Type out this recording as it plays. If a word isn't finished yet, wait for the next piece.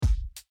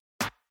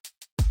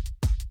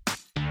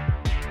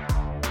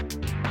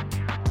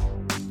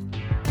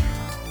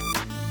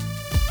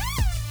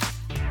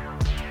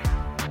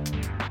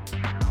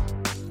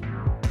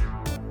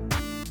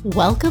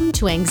Welcome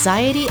to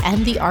Anxiety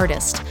and the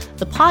Artist,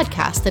 the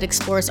podcast that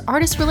explores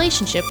artists'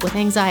 relationship with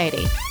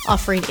anxiety,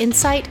 offering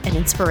insight and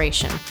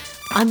inspiration.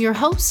 I'm your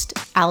host,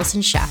 Allison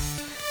Sheff.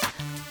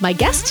 My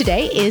guest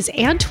today is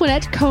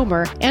Antoinette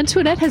Comer.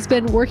 Antoinette has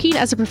been working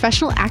as a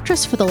professional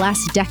actress for the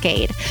last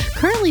decade.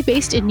 Currently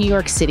based in New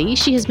York City,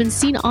 she has been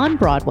seen on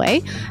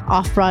Broadway,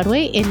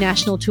 off-Broadway, in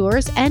national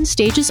tours, and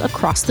stages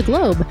across the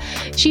globe.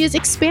 She is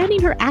expanding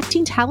her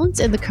acting talents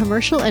in the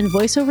commercial and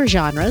voiceover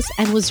genres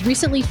and was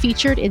recently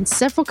featured in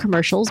several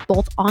commercials,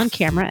 both on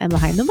camera and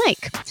behind the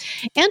mic.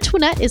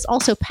 Antoinette is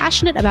also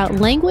passionate about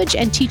language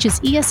and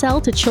teaches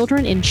ESL to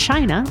children in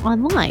China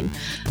online.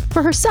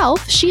 For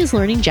herself, she is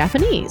learning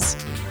Japanese.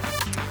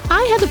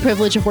 I had the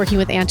privilege of working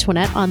with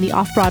Antoinette on the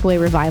off-Broadway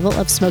revival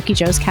of Smokey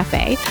Joe's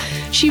Cafe.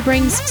 She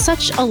brings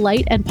such a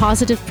light and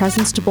positive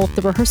presence to both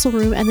the rehearsal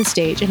room and the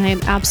stage, and I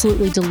am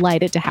absolutely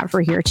delighted to have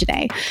her here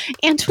today.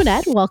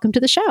 Antoinette, welcome to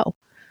the show.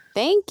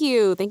 Thank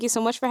you. Thank you so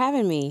much for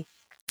having me.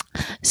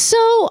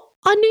 So,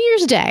 on New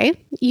Year's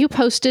Day, you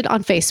posted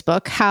on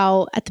Facebook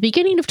how at the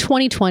beginning of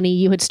 2020,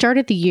 you had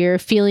started the year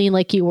feeling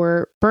like you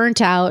were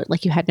burnt out,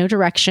 like you had no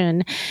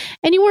direction,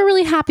 and you weren't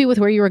really happy with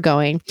where you were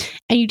going.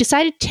 And you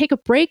decided to take a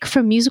break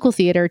from musical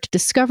theater to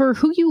discover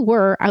who you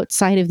were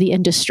outside of the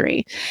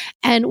industry.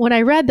 And when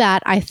I read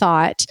that, I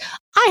thought,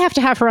 I have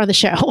to have her on the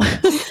show.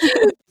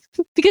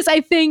 Because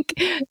I think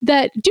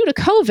that due to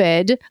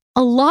COVID,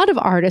 a lot of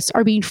artists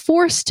are being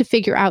forced to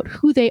figure out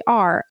who they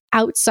are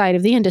outside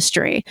of the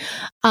industry.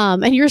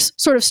 And yours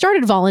sort of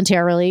started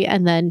voluntarily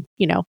and then,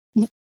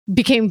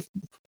 became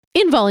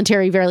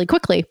involuntary very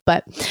quickly.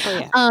 But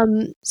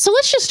so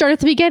let's just start at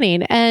the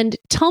beginning and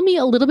tell me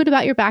a little bit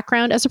about your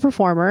background as a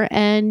performer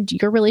and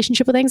your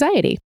relationship with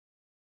anxiety.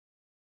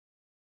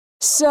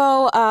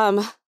 So,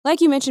 like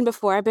you mentioned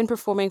before, I've been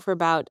performing for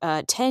about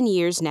 10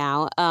 years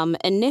now.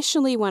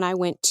 Initially, when I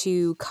went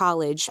to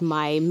college,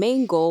 my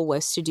main goal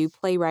was to do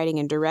playwriting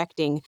and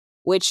directing,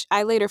 which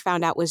I later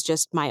found out was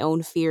just my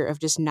own fear of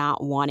just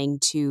not wanting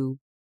to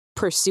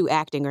pursue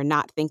acting or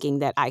not thinking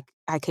that I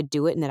could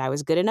do it and that I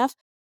was good enough.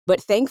 But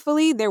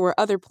thankfully, there were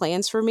other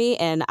plans for me.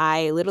 And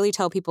I literally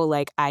tell people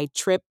like I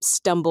tripped,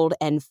 stumbled,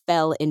 and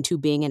fell into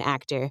being an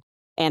actor.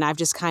 And I've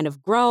just kind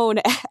of grown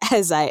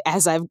as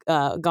I've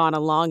gone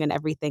along and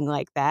everything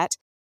like that.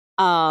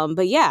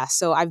 But yeah,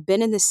 so I've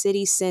been in the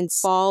city since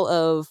fall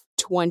of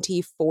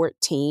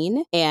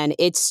 2014, and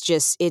it's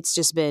just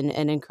been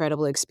an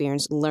incredible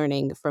experience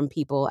learning from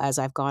people as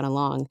I've gone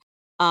along.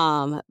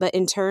 But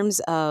in terms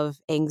of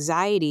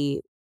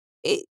anxiety,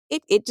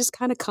 it just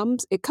kind of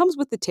comes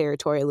with the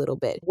territory a little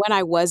bit. When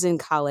I was in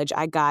college,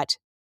 I got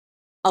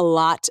a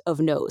lot of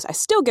no's. I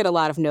still get a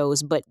lot of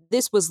no's, but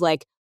this was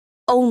like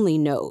only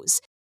no's.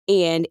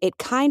 And it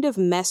kind of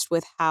messed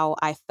with how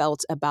I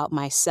felt about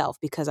myself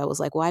because I was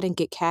like, well, I didn't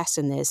get cast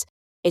in this.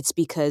 It's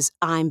because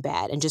I'm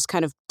bad, and just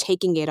kind of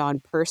taking it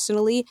on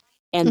personally.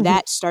 And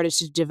that started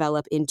to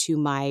develop into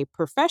my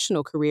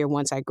professional career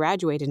once I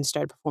graduated and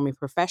started performing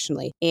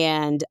professionally.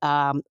 And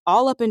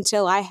all up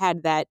until I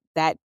had that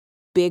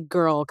big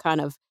girl kind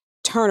of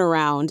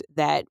turnaround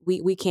that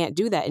we can't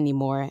do that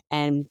anymore.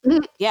 And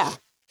yeah.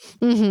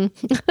 Big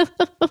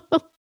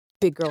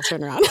girl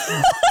turnaround.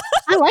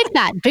 I like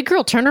that. Big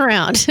girl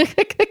turnaround.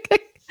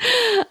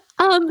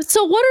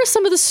 So what are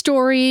some of the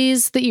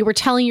stories that you were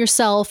telling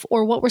yourself,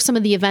 or what were some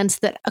of the events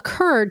that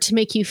occurred to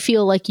make you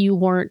feel like you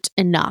weren't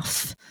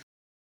enough?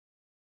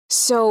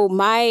 So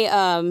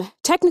my,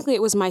 technically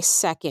it was my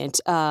second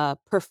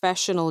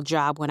professional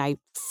job. When I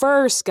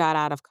first got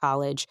out of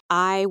college,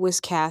 I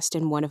was cast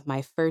in one of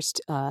my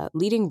first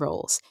leading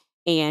roles.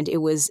 And it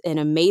was an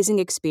amazing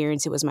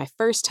experience. It was my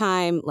first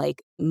time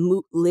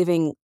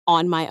living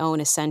on my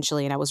own,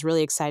 essentially. And I was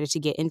really excited to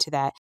get into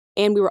that.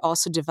 And we were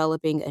also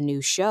developing a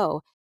new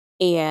show.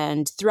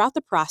 And throughout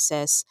the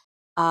process,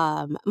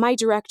 my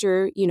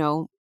director,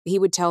 he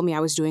would tell me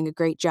I was doing a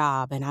great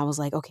job. And I was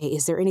like, okay,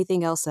 is there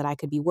anything else that I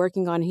could be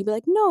working on? And he'd be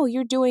like, no,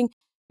 you're doing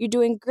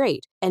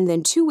great. And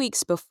then 2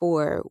 weeks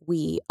before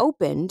we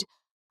opened,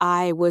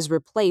 I was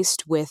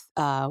replaced with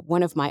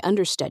one of my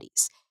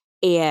understudies.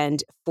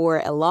 And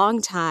for a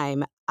long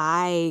time,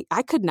 I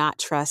could not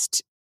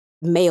trust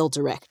male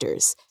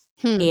directors.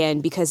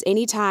 And because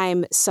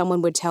anytime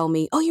someone would tell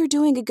me, oh, you're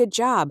doing a good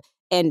job.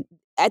 And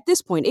at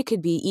this point, it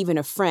could be even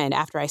a friend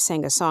after I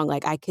sang a song,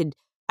 like I could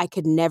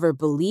never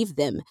believe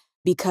them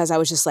because I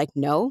was just like,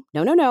 no,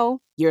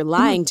 you're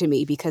lying to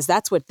me because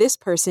that's what this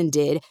person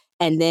did.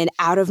 And then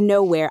out of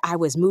nowhere, I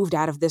was moved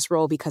out of this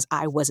role because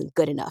I wasn't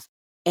good enough.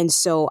 And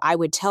so I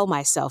would tell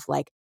myself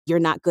like, you're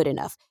not good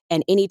enough.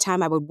 And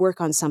anytime I would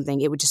work on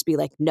something, it would just be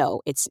like,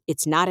 no, it's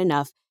not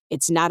enough.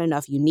 It's not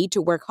enough. You need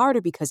to work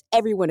harder because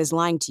everyone is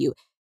lying to you.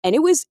 And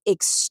it was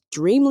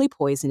extremely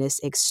poisonous,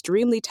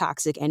 extremely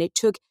toxic, and it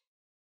took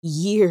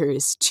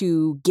years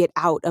to get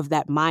out of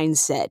that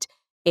mindset.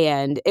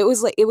 And it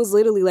was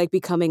literally like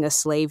becoming a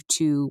slave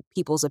to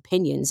people's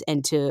opinions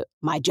and to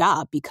my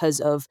job because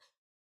of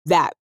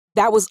that.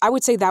 I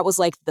would say that was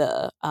like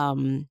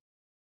I'd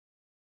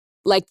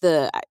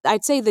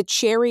say the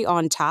cherry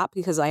on top,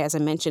 because as I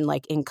mentioned,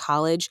 like in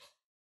college,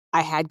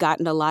 I had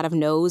gotten a lot of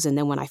no's. And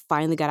then when I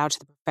finally got out to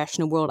the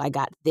professional world, I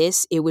got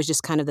this. It was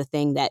just kind of the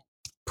thing that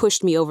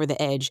pushed me over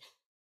the edge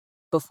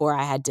before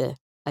I had to,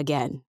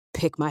 again,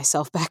 pick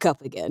myself back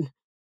up again.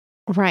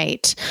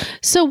 Right.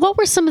 So what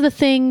were some of the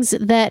things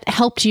that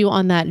helped you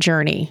on that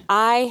journey?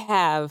 I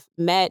have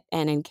met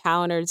and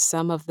encountered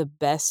some of the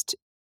best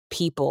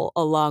people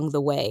along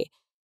the way.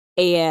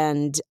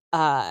 And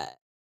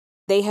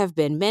they have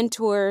been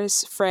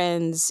mentors,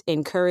 friends,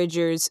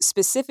 encouragers.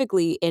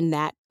 Specifically in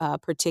that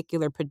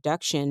particular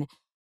production,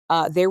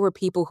 there were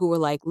people who were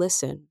like,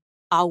 listen,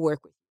 I'll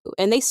work with you.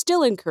 And they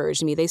still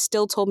encouraged me. They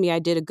still told me I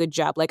did a good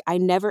job. Like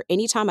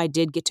anytime I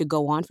did get to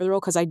go on for the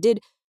role, because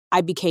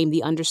I became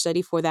the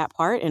understudy for that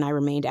part and I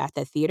remained at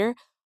that theater.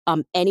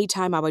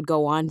 Anytime I would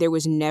go on, there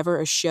was never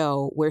a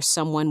show where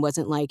someone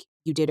wasn't like,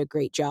 you did a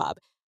great job.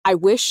 I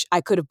wish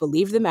I could have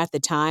believed them at the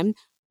time,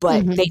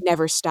 but they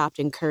never stopped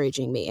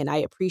encouraging me. And I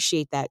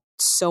appreciate that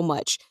so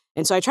much.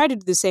 And so I try to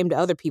do the same to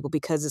other people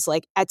because it's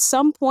like, at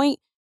some point,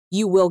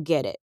 you will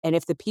get it. And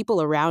if the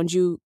people around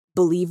you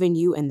believe in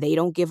you and they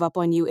don't give up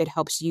on you, it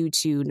helps you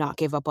to not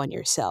give up on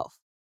yourself.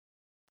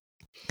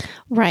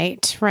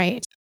 Right,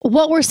 right.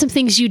 What were some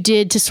things you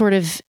did to sort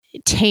of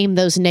tame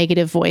those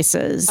negative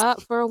voices?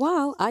 For a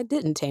while, I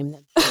didn't tame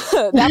them.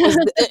 That was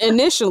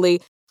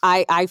initially,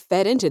 I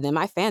fed into them.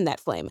 I fanned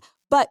that flame.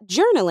 But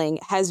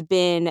journaling has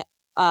been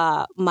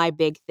my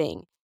big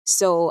thing.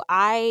 So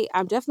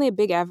I'm definitely a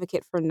big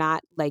advocate for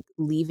not like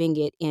leaving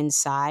it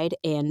inside.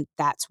 And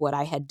that's what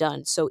I had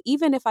done. So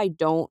even if I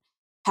don't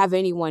have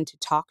anyone to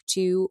talk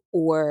to,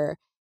 or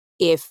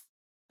if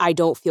I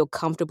don't feel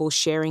comfortable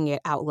sharing it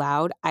out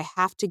loud, I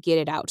have to get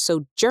it out.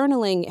 So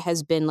journaling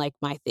has been like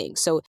my thing.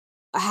 So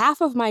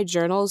half of my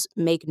journals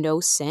make no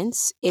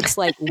sense. It's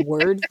like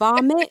word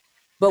vomit.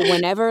 But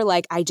whenever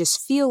like I just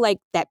feel like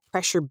that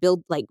pressure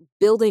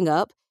building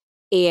up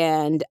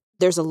and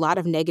there's a lot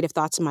of negative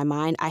thoughts in my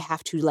mind, I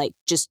have to like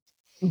just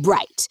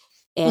write.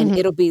 And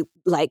it'll be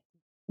like,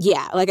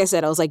 yeah, like I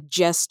said, I was like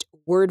just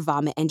word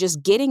vomit and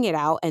just getting it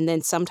out. And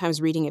then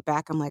sometimes reading it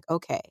back, I'm like,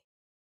 okay,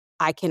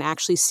 I can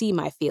actually see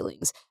my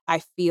feelings. I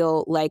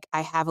feel like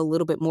I have a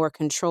little bit more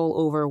control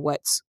over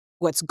what's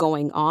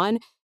going on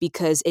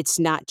because it's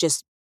not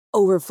just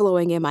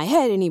overflowing in my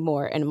head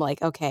anymore. And I'm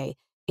like, okay,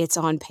 it's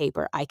on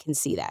paper. I can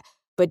see that.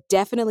 But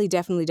definitely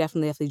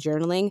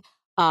journaling.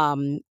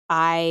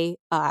 I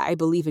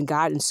believe in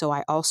God, and so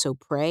I also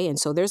pray. And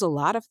so there's a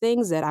lot of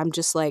things that I'm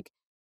just like,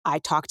 I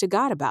talk to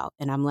God about,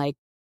 and I'm like,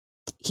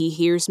 he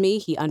hears me,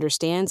 he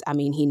understands. I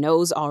mean, he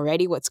knows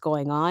already what's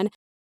going on.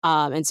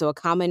 And so a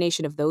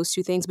combination of those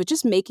two things, but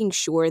just making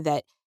sure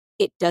that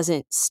it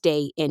doesn't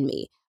stay in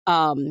me.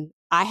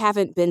 I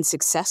haven't been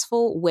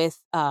successful with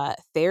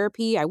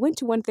therapy. I went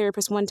to one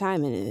therapist one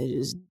time and it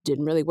just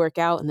didn't really work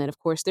out. And then, of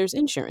course, there's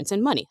insurance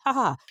and money.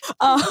 Haha.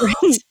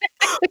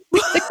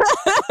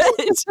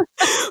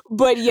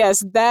 But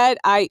yes, that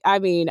I'm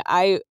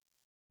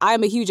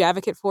a huge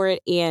advocate for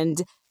it.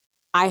 And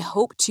I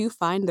hope to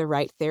find the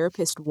right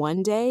therapist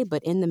one day.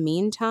 But in the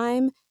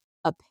meantime,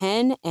 a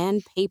pen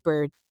and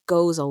paper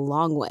goes a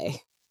long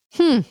way.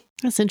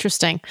 That's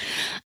interesting.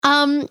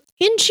 In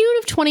June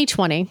of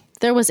 2020,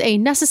 there was a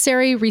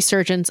necessary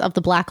resurgence of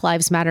the Black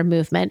Lives Matter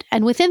movement.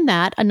 And within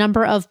that, a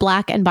number of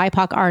Black and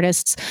BIPOC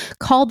artists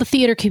called the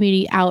theater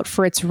community out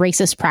for its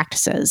racist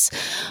practices,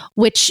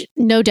 which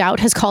no doubt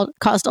has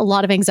caused a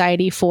lot of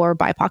anxiety for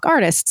BIPOC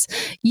artists.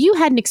 You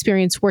had an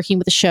experience working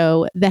with a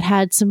show that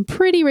had some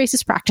pretty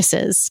racist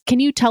practices. Can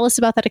you tell us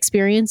about that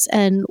experience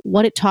and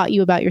what it taught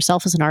you about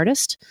yourself as an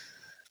artist?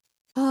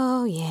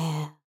 Oh,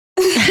 yeah.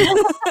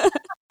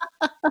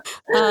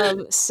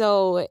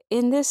 So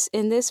in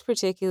this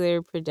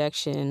particular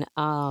production,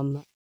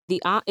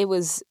 the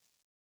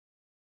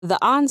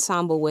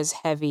ensemble was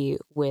heavy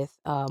with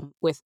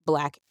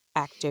Black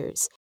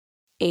actors,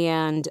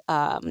 and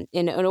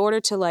in order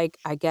to like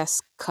I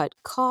guess cut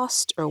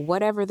cost or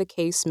whatever the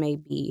case may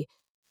be,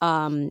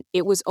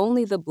 it was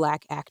only the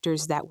Black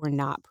actors that were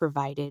not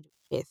provided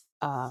with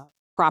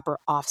proper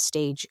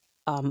offstage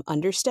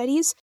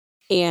understudies,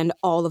 and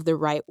all of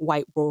the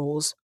white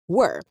roles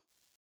were.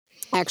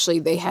 Actually,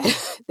 they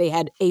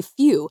had a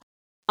few.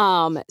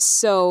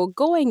 So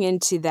going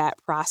into that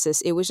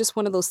process, it was just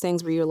one of those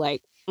things where you're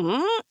like,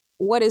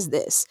 what is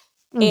this?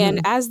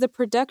 And as the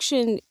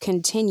production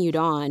continued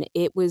on,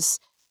 it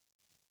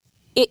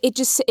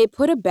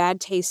put a bad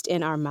taste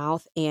in our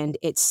mouth, and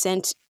it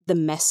sent the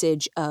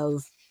message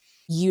of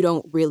you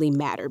don't really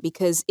matter,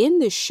 because in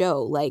the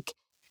show, like,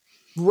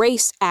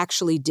 race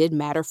actually did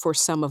matter for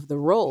some of the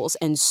roles.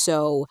 And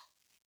so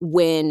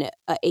when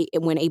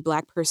a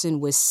Black person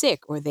was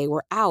sick or they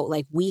were out,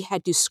 like, we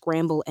had to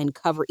scramble and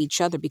cover each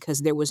other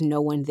because there was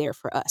no one there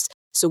for us.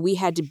 So we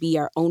had to be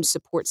our own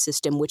support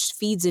system, which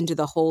feeds into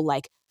the whole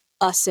like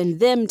us and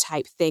them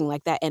type thing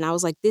like that. And I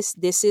was like,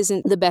 this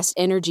isn't the best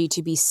energy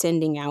to be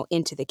sending out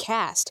into the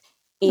cast.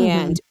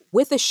 And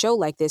with a show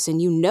like this,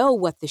 and you know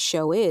what the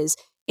show is,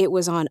 it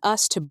was on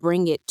us to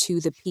bring it to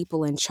the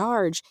people in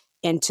charge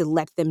and to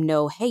let them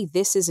know, hey,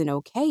 this isn't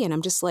okay. And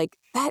I'm just like,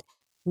 that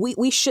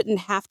we shouldn't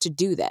have to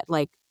do that.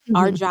 Like,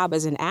 our job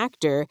as an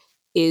actor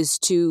is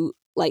to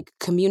like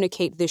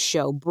communicate this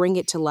show, bring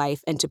it to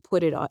life, and to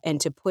put it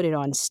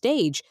on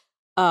stage.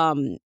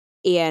 And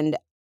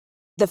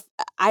the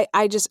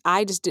I just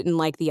didn't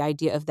like the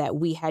idea of that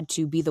we had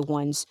to be the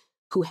ones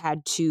who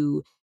had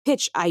to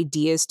pitch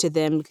ideas to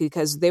them,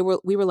 because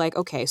we were like,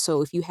 okay,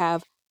 so if you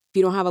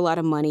don't have a lot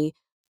of money,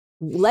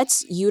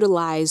 let's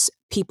utilize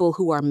people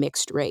who are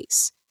mixed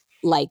race.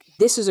 Like,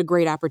 this is a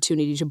great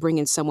opportunity to bring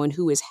in someone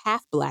who is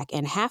half Black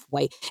and half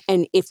white.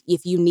 And if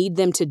you need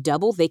them to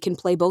double, they can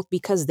play both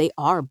because they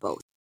are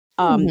both.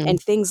 And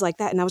things like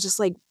that. And I was just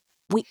like,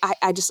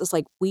 I just was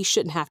like, we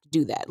shouldn't have to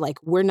do that. Like,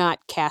 we're not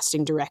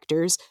casting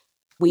directors.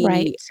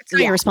 Right. It's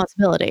not your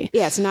responsibility.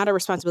 Yeah, it's not a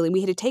responsibility.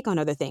 We had to take on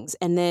other things.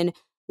 And then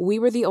we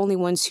were the only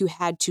ones who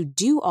had to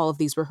do all of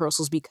these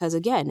rehearsals because,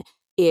 again,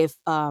 if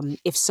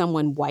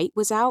someone white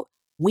was out,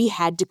 we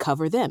had to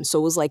cover them. So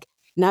it was like,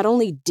 not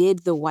only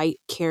did the white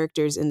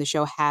characters in the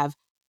show have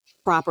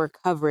proper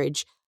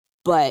coverage,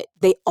 but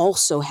they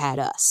also had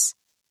us.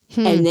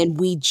 And then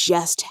we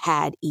just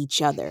had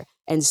each other.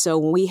 And so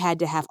we had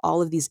to have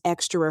all of these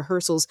extra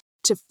rehearsals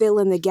to fill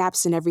in the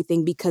gaps and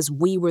everything because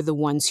we were the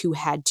ones who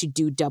had to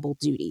do double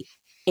duty.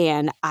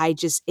 And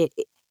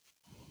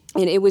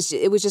it was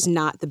just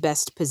not the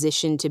best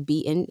position to be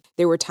in.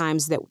 There were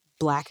times that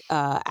Black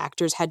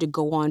actors had to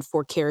go on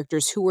for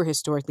characters who were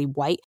historically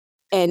white.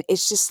 And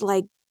it's just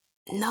like,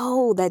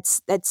 no,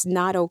 that's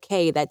not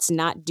okay. That's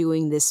not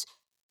doing this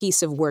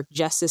piece of work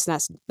justice.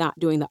 That's not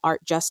doing the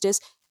art justice.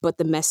 But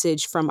the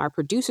message from our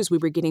producers we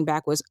were getting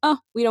back was, oh,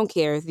 we don't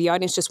care. The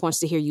audience just wants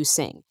to hear you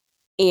sing.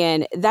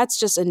 And that's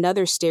just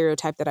another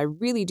stereotype that I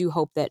really do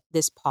hope that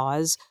this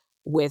pause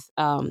with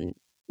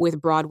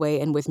Broadway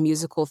and with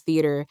musical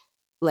theater,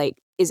 like,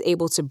 is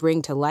able to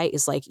bring to light.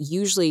 Is like,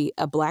 usually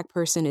a Black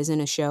person is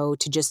in a show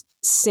to just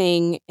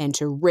sing and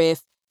to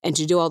riff and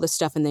to do all this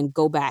stuff and then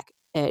go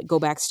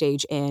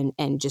backstage and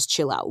just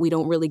chill out. We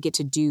don't really get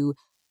to do,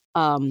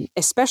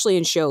 especially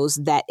in shows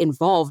that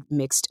involve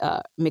mixed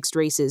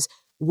races.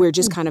 We're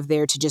just kind of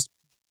there to just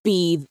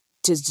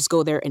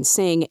go there and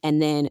sing and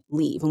then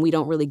leave. And we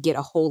don't really get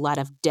a whole lot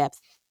of depth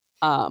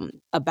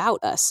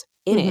about us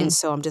in it. And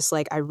so I'm just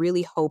like, I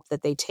really hope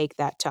that they take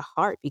that to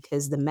heart,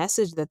 because the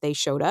message that they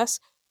showed us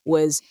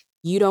was,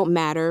 you don't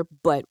matter,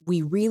 but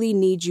we really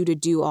need you to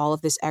do all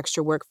of this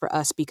extra work for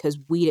us because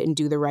we didn't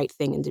do the right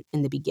thing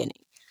in the beginning.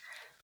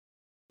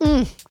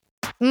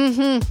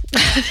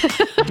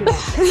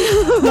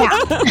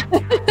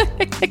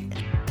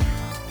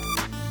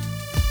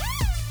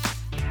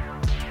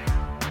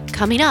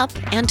 Coming up,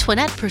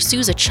 Antoinette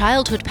pursues a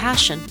childhood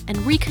passion and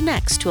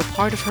reconnects to a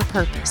part of her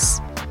purpose.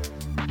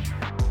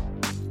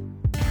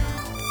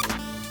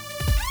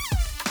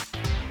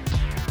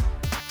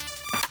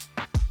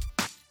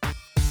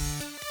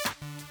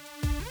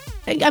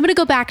 I'm going to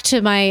go back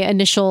to my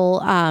initial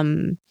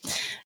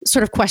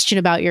sort of question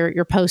about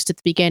your post at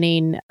the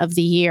beginning of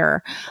the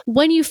year.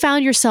 When you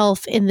found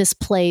yourself in this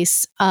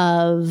place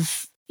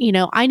of,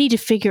 I need to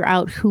figure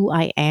out who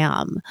I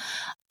am.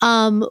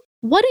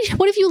 What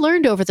have you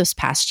learned over this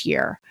past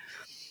year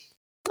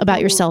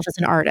about yourself as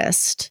an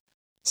artist?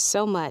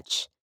 So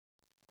much.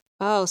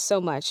 Oh, so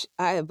much.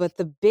 But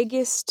the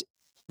biggest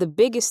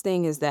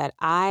thing is that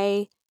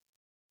I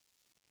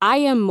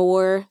am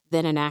more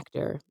than an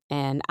actor,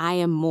 and I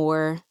am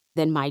more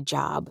than my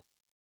job.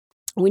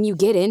 When you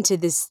get into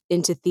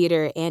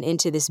theater and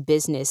into this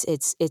business,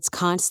 it's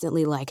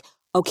constantly like,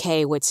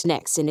 okay, what's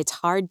next? And it's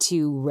hard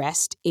to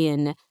rest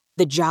in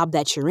the job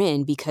that you're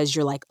in, because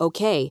you're like,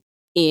 okay,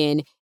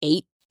 in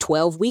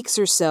 12 weeks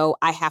or so,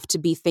 I have to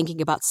be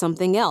thinking about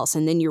something else.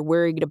 And then you're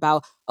worried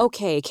about,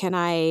 okay, can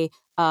I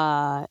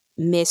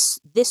miss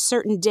this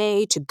certain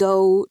day to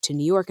go to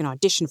New York and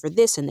audition for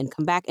this and then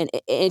come back? And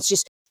it's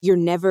just, you're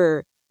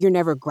never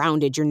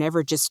grounded. You're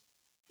never just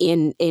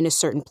in a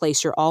certain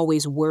place. You're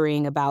always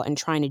worrying about and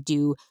trying to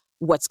do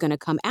what's going to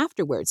come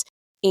afterwards.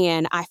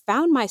 And I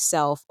found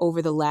myself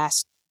over the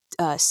last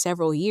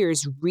several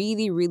years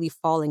really, really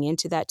falling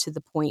into that, to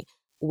the point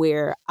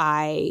where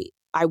I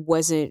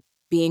wasn't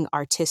being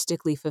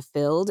artistically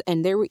fulfilled.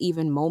 And there were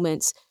even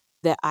moments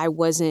that I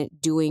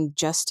wasn't doing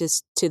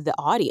justice to the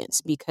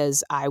audience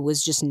because I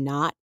was just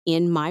not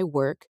in my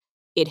work.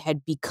 It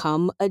had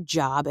become a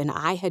job and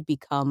I had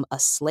become a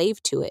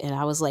slave to it. And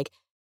I was like,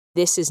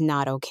 this is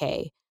not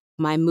okay.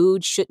 My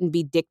mood shouldn't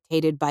be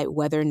dictated by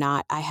whether or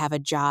not I have a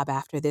job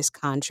after this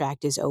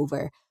contract is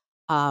over.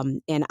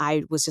 And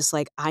I was just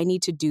like, I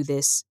need to do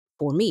this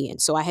for me.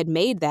 And so I had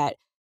made that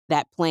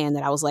plan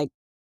that I was like,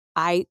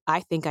 I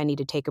think I need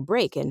to take a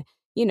break. And,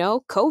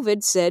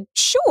 COVID said,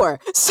 sure.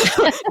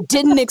 So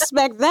didn't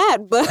expect that,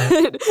 but,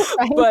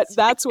 Right. but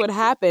that's what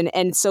happened.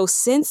 And so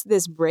since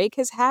this break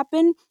has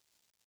happened,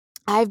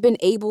 I've been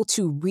able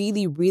to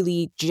really,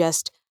 really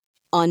just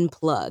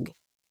unplug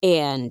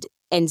and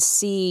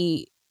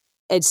see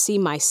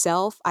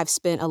myself. I've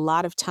spent a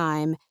lot of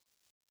time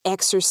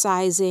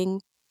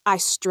exercising. I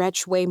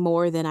stretch way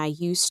more than I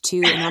used to.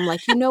 And I'm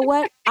like, you know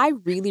what? I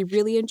really,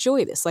 really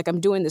enjoy this. Like,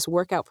 I'm doing this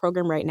workout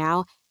program right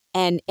now.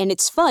 And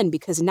it's fun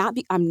because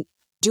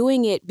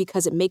doing it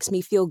because it makes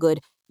me feel good,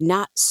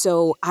 not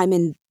so I'm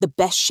in the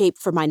best shape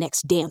for my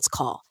next dance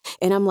call.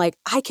 And I'm like,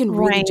 I can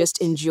really Right.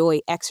 just enjoy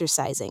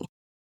exercising.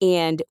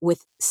 And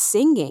with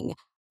singing,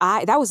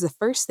 that was the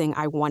first thing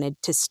I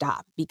wanted to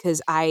stop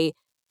because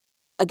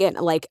again,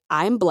 like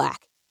I'm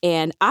Black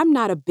and I'm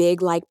not a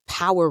big like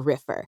power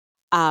riffer.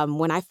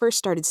 When I first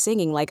started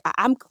singing, like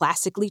I'm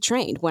classically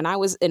trained. When I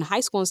was in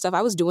high school and stuff,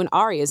 I was doing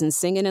arias and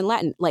singing in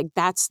Latin. Like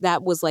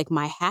that was like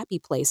my happy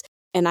place.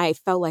 And I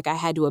felt like I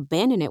had to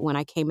abandon it when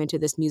I came into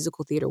this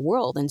musical theater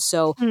world. And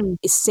so Hmm.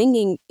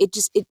 singing, it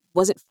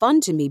wasn't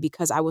fun to me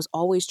because I was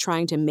always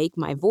trying to make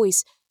my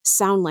voice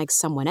sound like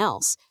someone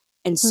else.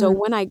 And so Hmm.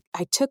 when I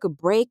took a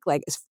break,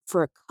 like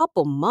for a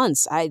couple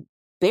months, I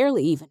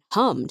barely even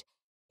hummed.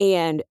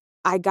 And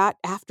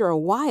after a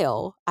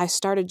while, I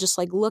started just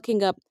like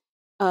looking up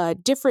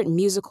different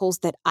musicals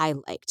that I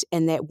liked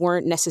and that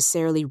weren't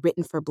necessarily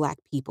written for Black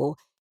people.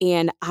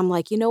 And I'm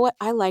like, you know what?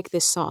 I like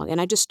this song. And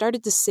I just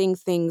started to sing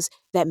things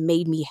that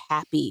made me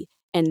happy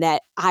and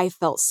that I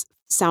felt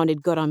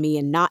sounded good on me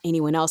and not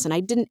anyone else. And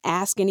I didn't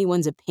ask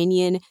anyone's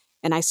opinion.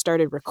 And I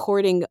started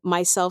recording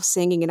myself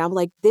singing. And I'm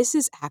like, this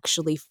is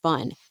actually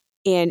fun.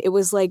 And it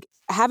was like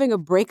having a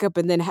breakup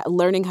and then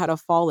learning how to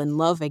fall in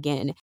love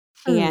again.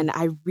 Hmm. And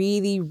I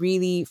really,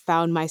 really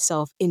found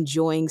myself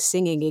enjoying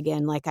singing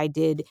again like I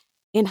did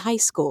in high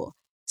school.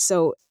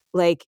 So,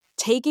 like,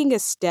 taking a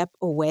step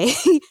away,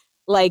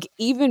 like,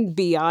 even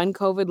beyond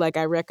COVID, like,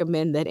 I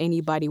recommend that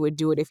anybody would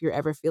do it if you're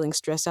ever feeling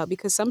stressed out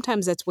because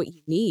sometimes that's what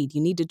you need.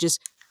 You need to just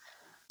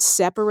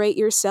separate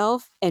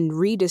yourself and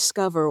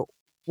rediscover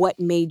what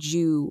made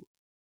you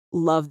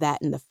love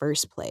that in the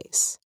first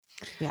place.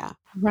 Yeah.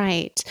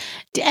 Right.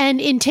 And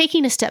in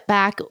taking a step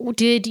back,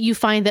 did you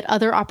find that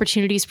other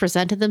opportunities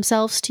presented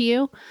themselves to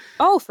you?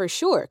 Oh, for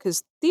sure,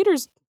 because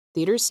theater's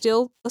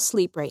still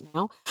asleep right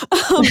now.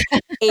 Um,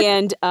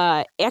 and,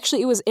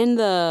 actually, it was in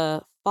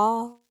the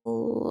fall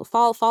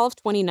of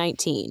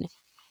 2019.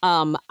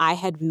 I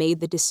had made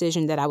the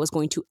decision that I was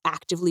going to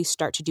actively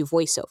start to do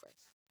voiceover.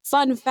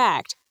 Fun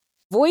fact,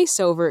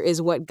 voiceover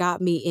is what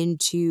got me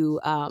into,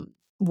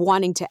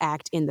 wanting to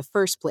act in the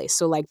first place.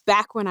 So, like,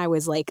 back when I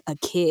was, like, a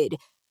kid,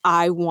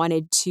 I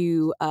wanted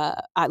to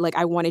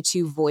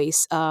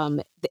voice,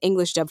 the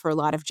English dub for a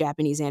lot of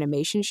Japanese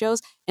animation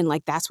shows, and,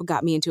 like, that's what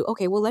got me into,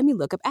 "Okay, well, let me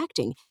look up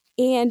acting."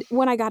 And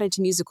when I got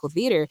into musical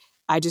theater,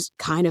 I just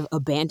kind of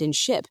abandoned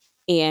ship,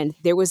 and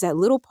there was that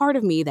little part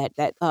of me that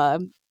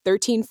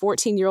 13,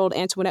 14-year-old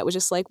Antoinette was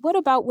just like, "What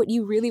about what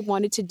you really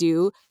wanted to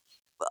do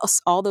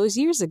all those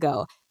years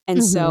ago?"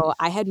 And Mhm. so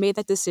I had made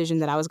that decision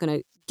that I was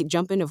gonna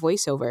jump into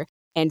voiceover,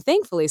 and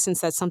thankfully,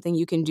 since that's something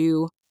you can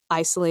do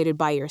isolated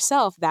by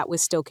yourself, that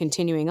was still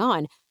continuing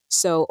on.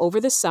 So over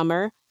the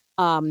summer,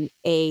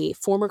 a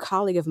former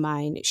colleague of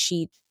mine,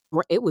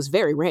 it was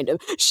very random.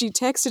 She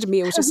texted me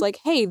and was just like,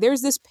 "Hey,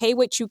 there's this pay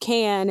what you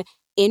can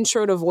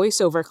intro to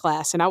voiceover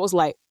class." And I was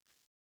like,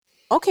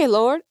 "Okay,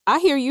 Lord, I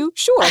hear you.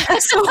 Sure."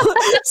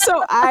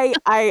 So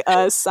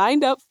I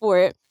signed up for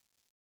it,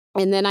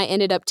 and then I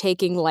ended up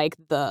taking like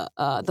the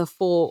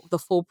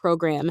full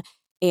program,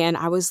 and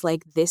I was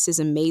like, this is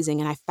amazing.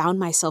 And I found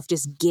myself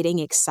just getting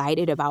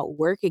excited about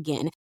work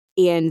again.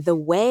 And the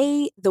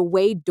way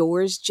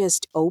doors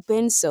just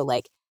opened. So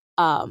like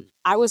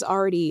I was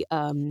already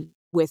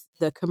with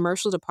the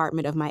commercial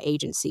department of my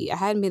agency. I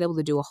hadn't been able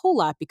to do a whole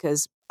lot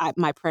because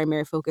my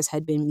primary focus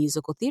had been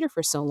musical theater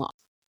for so long.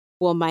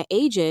 Well, my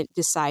agent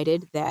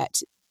decided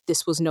that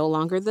this was no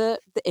longer the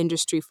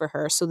industry for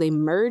her, so they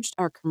merged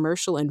our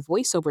commercial and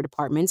voiceover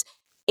departments.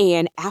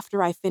 And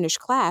after I finished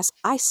class,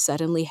 I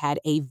suddenly had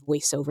a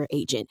voiceover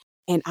agent,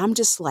 and I'm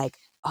just like,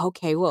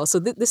 okay, well, so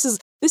this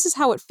is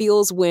how it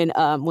feels when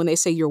they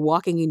say you're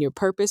walking in your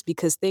purpose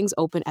because things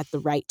open at the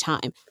right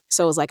time.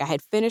 So it was like I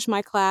had finished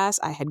my class,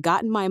 I had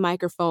gotten my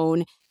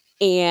microphone,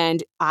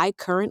 and I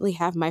currently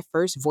have my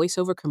first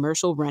voiceover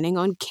commercial running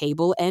on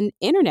cable and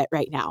internet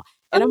right now.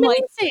 And I'm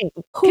like, Amazing.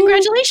 who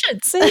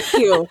Congratulations. thank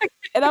you.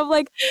 And I'm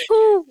like,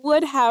 who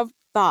would have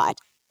thought?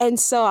 And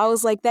so I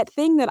was like, that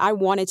thing that I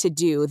wanted to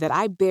do that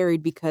I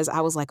buried because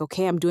I was like,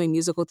 okay, I'm doing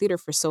musical theater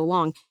for so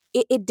long,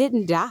 it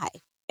didn't die.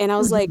 And I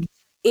was like, Mhm.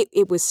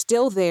 it was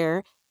still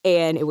there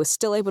and it was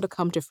still able to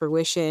come to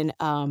fruition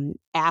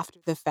after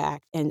the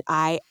fact. And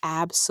I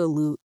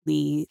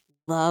absolutely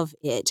love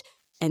it.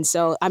 And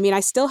so, I mean, I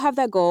still have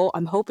that goal.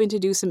 I'm hoping to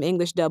do some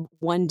English dub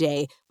one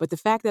day, but the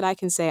fact that I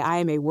can say I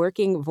am a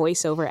working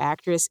voiceover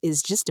actress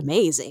is just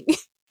amazing.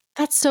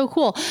 That's so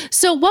cool.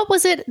 So what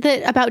was it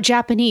that about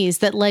Japanese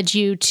that led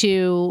you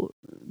to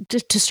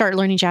start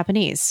learning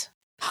Japanese?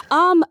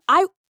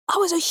 I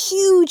was a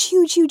huge,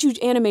 huge, huge, huge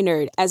anime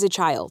nerd as a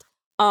child.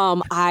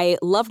 I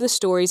loved the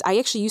stories. I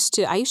used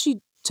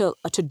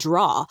to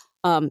draw.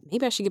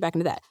 Maybe I should get back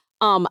into that.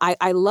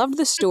 I loved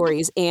the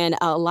stories, and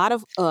a lot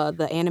of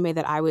the anime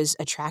that I was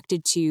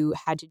attracted to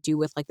had to do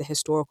with like the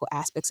historical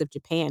aspects of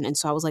Japan, and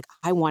so I was like,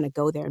 I want to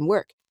go there and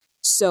work.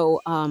 So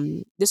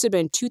this had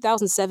been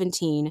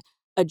 2017.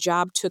 A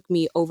job took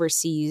me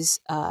overseas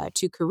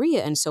to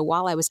Korea, and so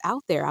while I was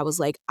out there, I was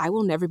like, I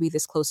will never be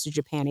this close to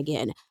Japan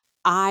again.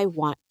 I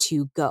want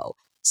to go.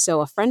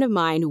 So a friend of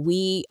mine,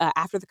 we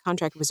after the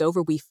contract was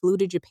over, we flew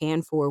to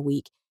Japan for a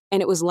week,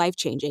 and it was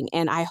life-changing.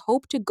 And I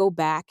hope to go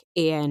back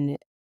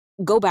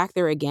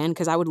there again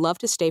because I would love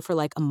to stay for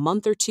like a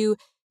month or two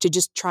to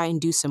just try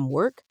and do some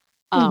work.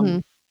 Mm-hmm.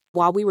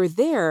 While we were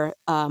there,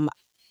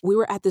 we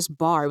were at this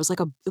bar. It was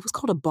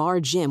called a bar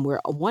gym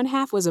where one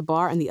half was a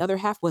bar and the other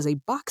half was a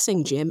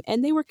boxing gym,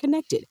 and they were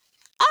connected.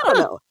 I don't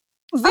know.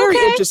 Very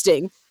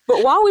interesting.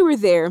 But while we were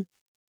there,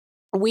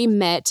 we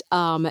met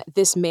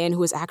this man who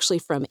was actually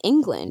from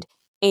England.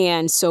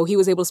 And so he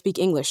was able to speak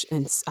English,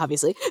 and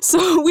obviously.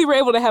 So we were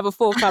able to have a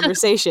full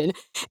conversation.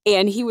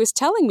 And he was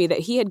telling me that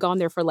he had gone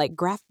there for like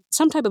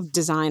some type of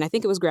design. I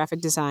think it was graphic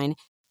design.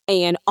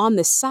 And on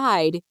the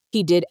side,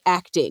 he did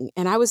acting.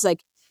 And I was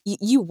like,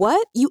 you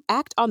what? You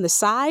act on the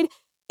side?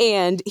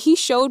 And he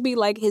showed me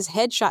like his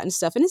headshot and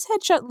stuff. And his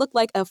headshot looked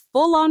like a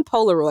full-on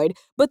Polaroid.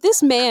 But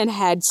this man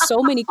had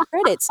so many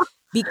credits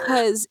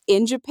because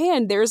in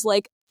Japan, there's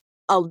like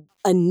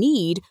a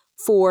need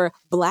for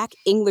Black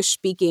English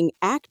speaking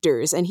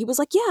actors. And he was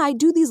like, yeah, I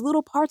do these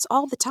little parts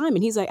all the time.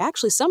 And he's like,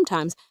 actually,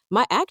 sometimes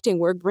my acting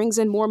work brings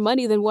in more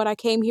money than what I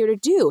came here to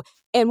do.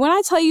 And when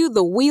I tell you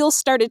the wheels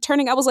started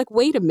turning, I was like,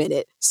 wait a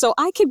minute. So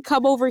I could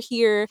come over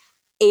here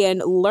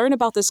and learn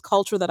about this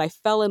culture that I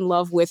fell in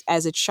love with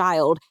as a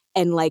child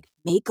and like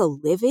make a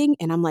living.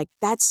 And I'm like,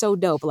 that's so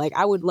dope. Like,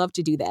 I would love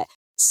to do that.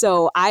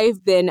 So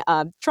I've been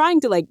trying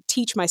to like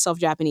teach myself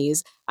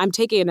Japanese. I'm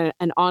taking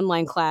an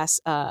online class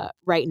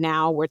right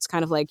now where it's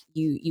kind of like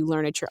you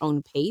learn at your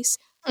own pace.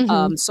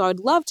 Mm-hmm. So I'd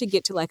love to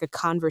get to like a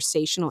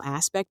conversational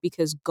aspect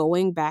because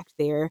going back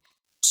there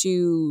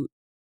to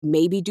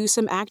maybe do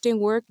some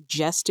acting work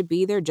just to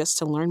be there, just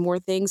to learn more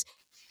things,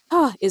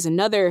 it's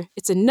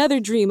another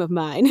dream of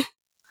mine.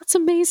 That's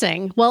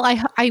amazing. Well,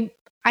 I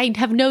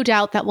have no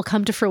doubt that will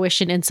come to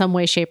fruition in some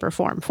way, shape, or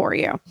form for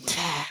you.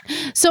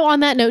 So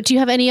on that note, do you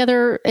have any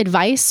other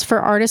advice for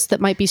artists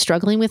that might be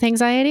struggling with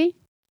anxiety?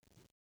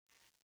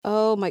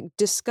 Oh my,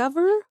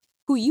 discover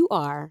who you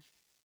are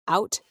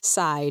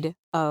outside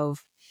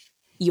of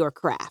your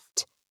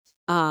craft.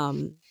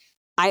 I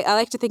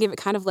like to think of it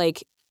kind of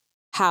like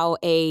how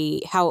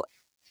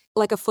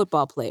like a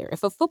football player.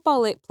 If a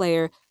football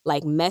player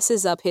like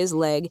messes up his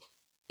leg,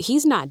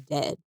 he's not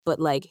dead, but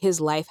like his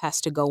life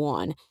has to go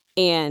on.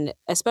 And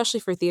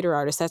especially for theater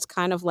artists, that's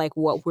kind of like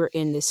what we're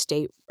in this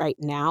state right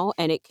now.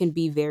 And it can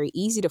be very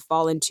easy to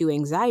fall into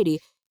anxiety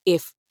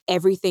if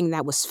everything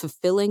that was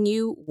fulfilling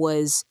you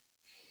was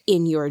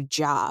in your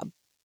job.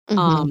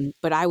 Mm-hmm.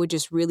 But I would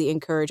just really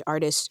encourage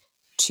artists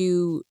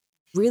to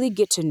really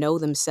get to know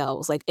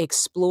themselves, like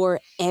explore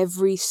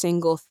every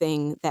single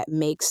thing that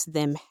makes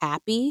them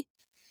happy.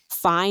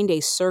 Find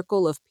a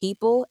circle of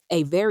people,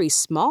 a very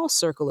small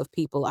circle of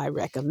people, I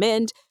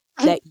recommend,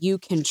 that you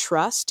can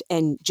trust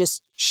and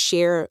just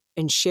share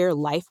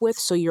life with.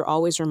 So you're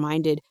always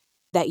reminded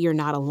that you're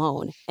not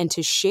alone, and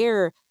to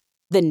share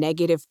the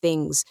negative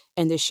things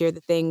and to share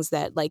the things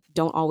that like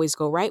don't always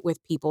go right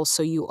with people.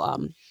 So you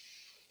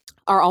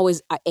are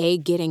always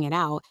getting it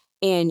out,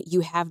 and you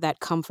have that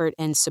comfort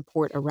and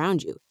support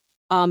around you.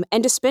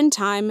 And to spend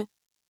time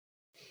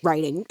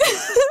writing.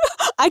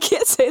 I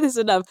can't say this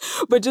enough,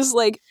 but just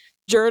like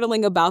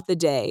journaling about the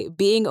day,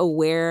 being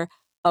aware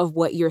of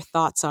what your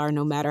thoughts are,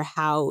 no matter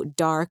how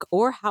dark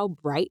or how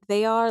bright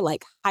they are.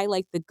 Like,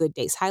 highlight the good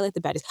days, highlight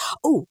the bad days.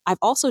 Oh, I've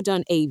also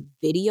done a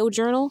video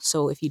journal.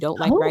 So if you don't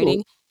like Oh,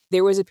 writing,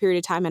 there was a period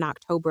of time in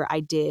October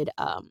I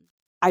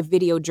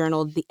video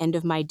journaled the end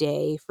of my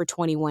day for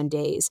 21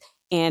 days.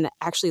 And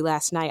actually,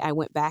 last night I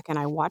went back and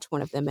I watched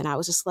one of them, and I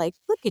was just like,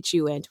 look at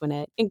you,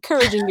 Antoinette,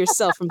 encouraging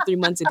yourself from 3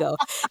 months ago.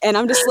 And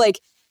I'm just like,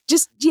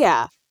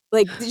 yeah,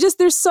 like just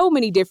there's so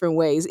many different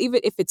ways.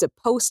 Even if it's a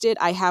post-it,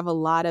 I have a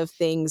lot of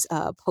things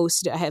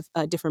posted. I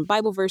have different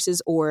Bible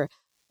verses or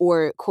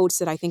quotes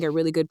that I think are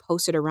really good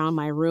posted around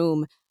my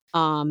room.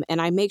 And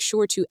I make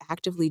sure to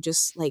actively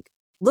just like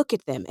look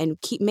at them and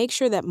make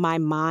sure that my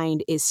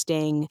mind is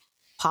staying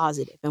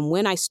positive. And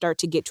when I start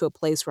to get to a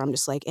place where I'm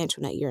just like,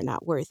 Antoinette, you're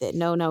not worth it.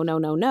 No, no, no,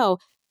 no, no.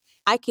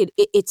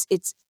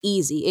 It's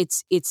easy.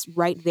 It's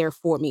right there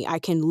for me. I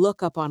can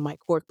look up on my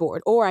corkboard,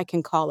 or I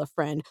can call a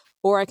friend,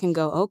 or I can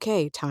go,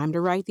 okay, time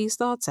to write these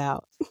thoughts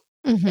out.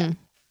 Yeah. mm-hmm.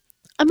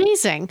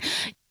 Amazing.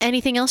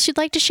 Anything else you'd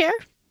like to share?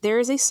 There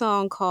is a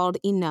song called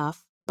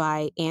Enough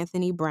by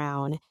Anthony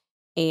Brown,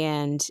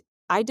 and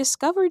I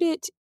discovered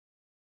it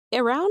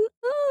around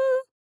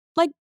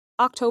like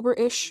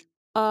October-ish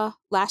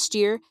last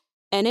year,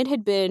 and it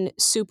had been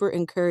super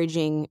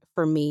encouraging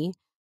for me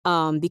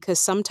because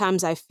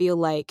sometimes I feel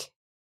like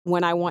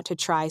when I want to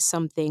try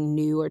something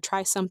new or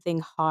try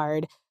something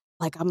hard,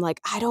 like I'm like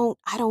I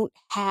don't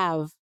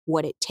have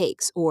what it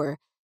takes, or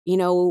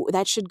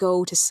that should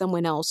go to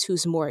someone else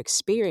who's more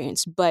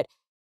experienced. But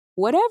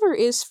whatever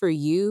is for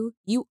you,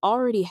 you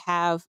already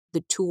have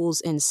the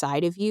tools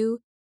inside of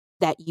you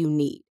that you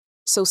need.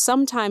 So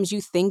sometimes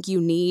you think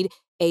you need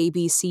A,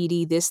 B, C,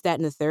 D, this, that,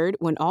 and the third,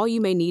 when all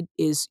you may need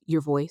is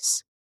your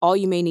voice. All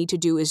you may need to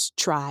do is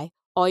try.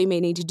 All you may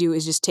need to do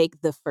is just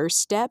take the first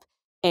step,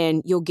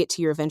 and you'll get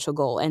to your eventual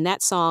goal. And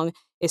that song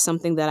is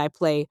something that I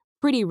play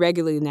pretty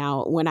regularly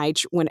now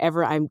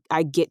whenever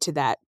I get to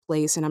that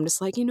place and I'm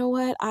just like, you know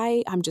what,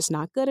 I'm just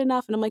not good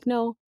enough. And I'm like,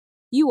 no,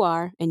 you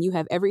are, and you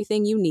have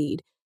everything you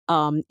need.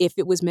 If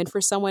it was meant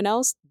for someone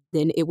else,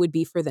 then it would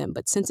be for them.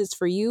 But since it's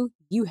for you,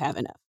 you have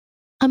enough.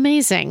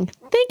 Amazing.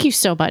 Thank you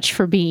so much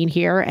for being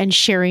here and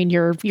sharing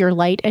your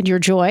light and your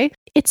joy.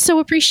 It's so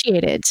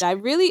appreciated. I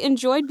really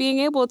enjoyed being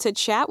able to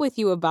chat with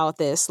you about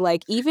this.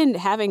 Like, even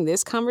having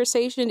this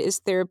conversation is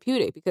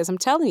therapeutic because I'm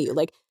telling you,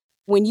 like,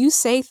 when you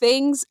say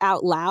things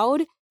out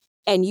loud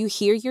and you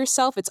hear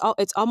yourself, it's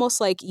almost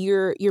like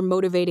you're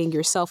motivating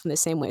yourself in the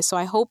same way. So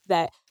I hope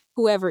that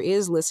whoever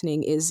is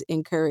listening is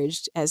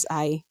encouraged as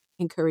I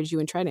encourage you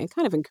and try to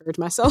kind of encourage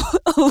myself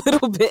a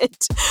little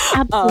bit.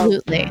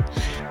 Absolutely.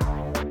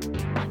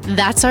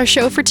 That's our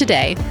show for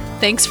today.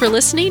 Thanks for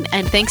listening,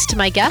 and thanks to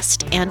my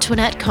guest,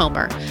 Antoinette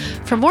Comer.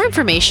 For more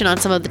information on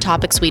some of the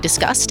topics we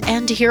discussed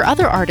and to hear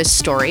other artist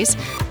stories,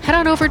 head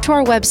on over to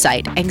our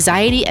website,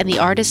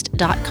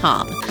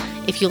 anxietyandtheartist.com.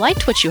 If you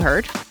liked what you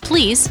heard,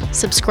 please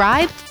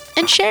subscribe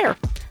and share.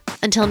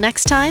 Until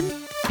next time,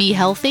 be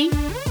healthy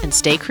and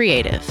stay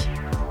creative.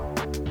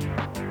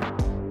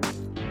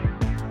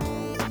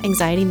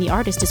 Anxiety and the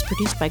Artist is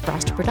produced by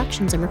Groster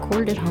Productions and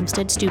recorded at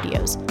Homestead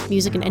Studios.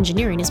 Music and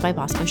engineering is by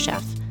Bosco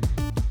Chef.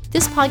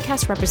 This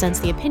podcast represents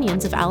the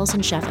opinions of Allison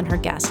Sheff and her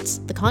guests.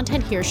 The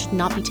content here should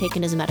not be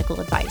taken as medical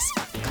advice.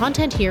 The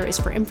content here is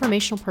for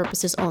informational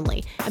purposes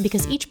only, and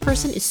because each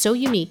person is so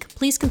unique,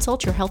 please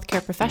consult your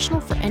healthcare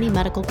professional for any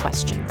medical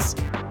questions.